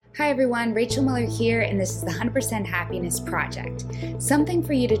Hi everyone, Rachel Miller here, and this is the 100% Happiness Project. Something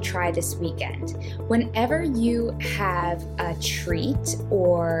for you to try this weekend. Whenever you have a treat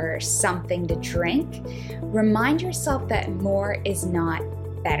or something to drink, remind yourself that more is not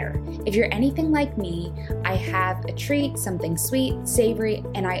better. If you're anything like me, I have a treat, something sweet, savory,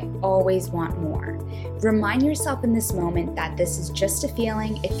 and I always want more. Remind yourself in this moment that this is just a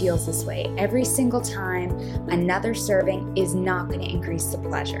feeling. It feels this way every single time. Another serving is not going to increase the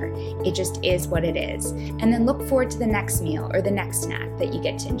pleasure. It just is what it is. And then look forward to the next meal or the next snack that you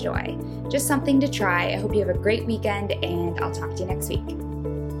get to enjoy. Just something to try. I hope you have a great weekend, and I'll talk to you next week.